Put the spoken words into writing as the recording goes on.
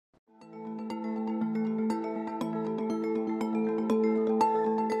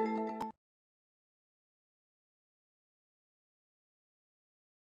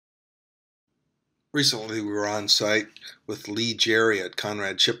Recently we were on site with Lee Jerry at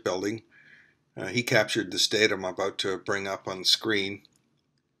Conrad Shipbuilding. He captured this data I'm about to bring up on the screen.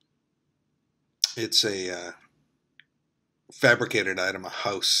 It's a fabricated item, a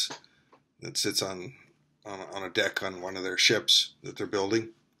house that sits on a deck on one of their ships that they're building.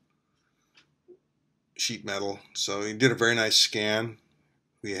 Sheet metal. So he did a very nice scan.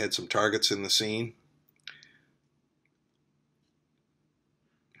 We had some targets in the scene.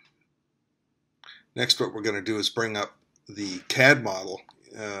 Next, what we're going to do is bring up the CAD model,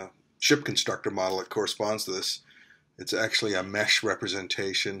 ShipConstructor model that corresponds to this. It's actually a mesh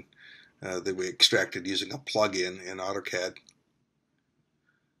representation that we extracted using a plugin in AutoCAD.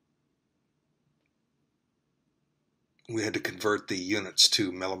 We had to convert the units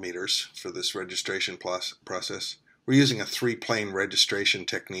to millimeters for this registration process. We're using a three-plane registration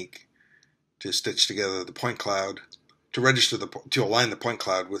technique to stitch together the point cloud, to align the point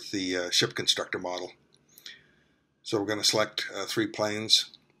cloud with the ShipConstructor model. So we're going to select three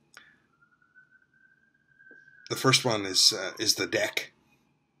planes. The first one is the deck.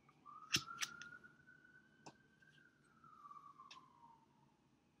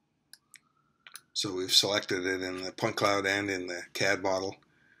 So we've selected it in the point cloud and in the CAD model,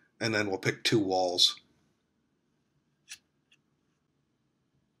 and then we'll pick two walls.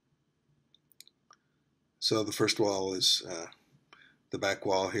 So the first wall is the back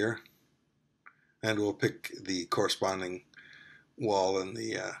wall here, and we'll pick the corresponding wall in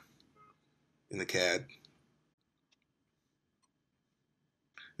the CAD.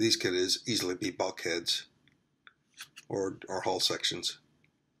 These could easily be bulkheads or hull sections.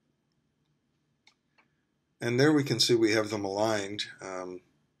 And there we can see we have them aligned.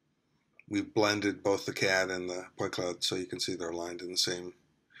 We've blended both the CAD and the point cloud, so you can see they're aligned in the same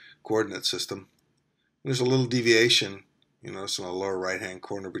coordinate system. There's a little deviation, you notice, in the lower right-hand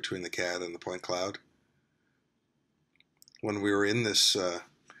corner between the CAD and the point cloud. When we were in this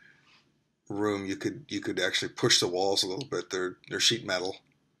room, you could actually push the walls a little bit. They're sheet metal,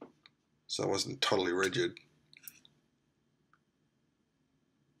 so it wasn't totally rigid.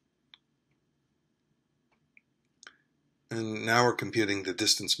 And now we're computing the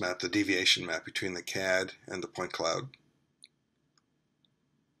distance map, the deviation map between the CAD and the point cloud.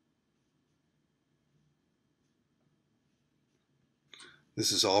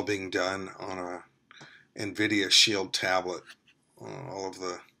 This is all being done on a NVIDIA Shield tablet, all of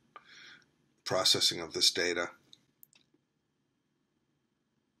the processing of this data.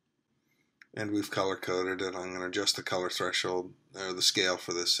 And we've color coded it. I'm going to adjust the color threshold, or the scale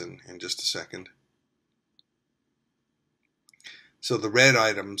for this in just a second. So the red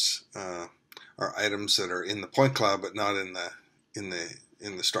items are items that are in the point cloud, but not in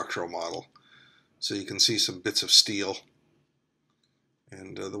the structural model. So you can see some bits of steel,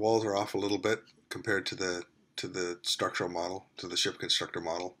 and the walls are off a little bit compared to the structural model, to the ShipConstructor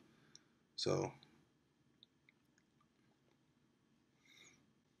model. So,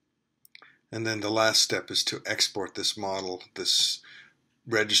 and then the last step is to export this model, this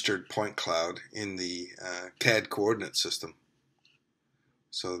registered point cloud, in the CAD coordinate system.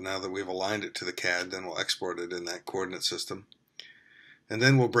 So now that we've aligned it to the CAD, then we'll export it in that coordinate system. And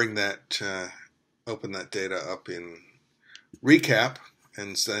then we'll bring that, open that data up in ReCap,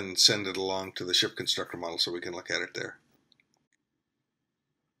 and then send it along to the ShipConstructor model so we can look at it there.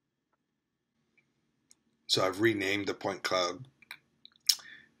 So I've renamed the point cloud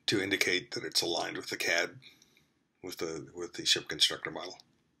to indicate that it's aligned with the CAD, with the ShipConstructor model.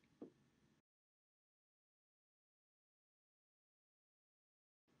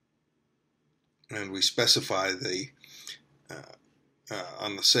 And we specify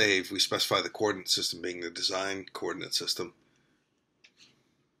on the save, we specify the coordinate system being the design coordinate system.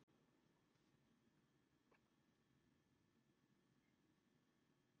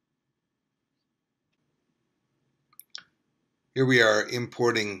 Here we are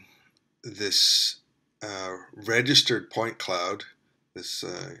importing this registered point cloud, this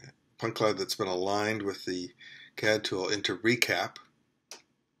point cloud that's been aligned with the CAD tool, into ReCap.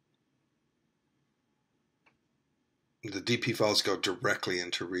 The DP files go directly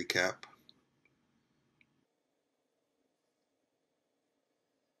into ReCap.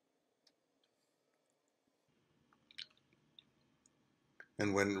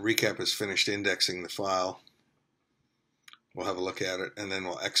 And when ReCap is finished indexing the file, we'll have a look at it, and then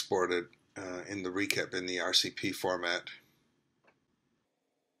we'll export it in the ReCap in the RCP format.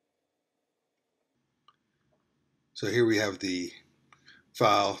 So here we have the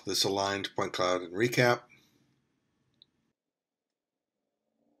file, this aligned point cloud in ReCap.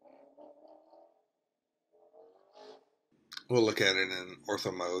 We'll look at it in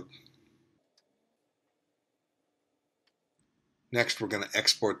ortho mode. Next, we're going to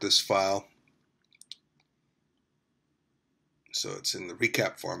export this file. So it's in the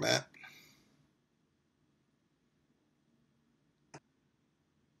ReCap format.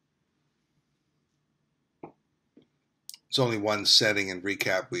 There's only one setting in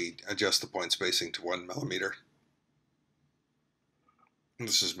ReCap. We adjust the point spacing to 1 millimeter.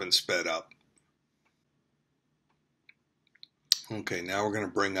 This has been sped up. Okay, now we're going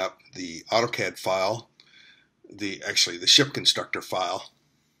to bring up the AutoCAD file, actually the ShipConstructor file.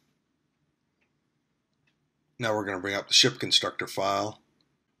 Now we're going to bring up the ShipConstructor file,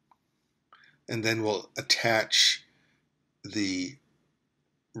 and then we'll attach the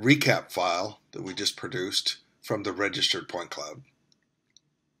ReCap file that we just produced from the registered point cloud.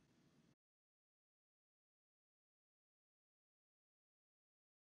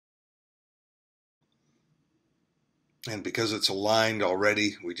 And because it's aligned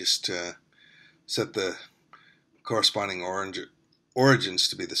already, we just set the corresponding origins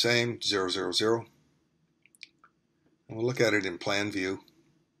to be the same, 0, 0, 0. And we'll look at it in plan view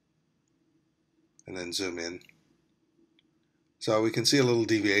and then zoom in. So we can see a little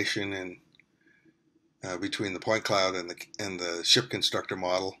deviation in between the point cloud and the ShipConstructor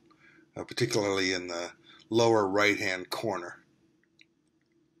model, particularly in the lower right-hand corner.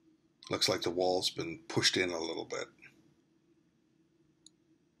 Looks like the wall's been pushed in a little bit.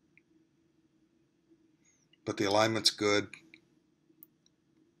 But the alignment's good.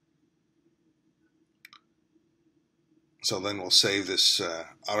 So then we'll save this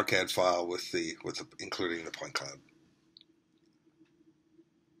AutoCAD file with including the point cloud.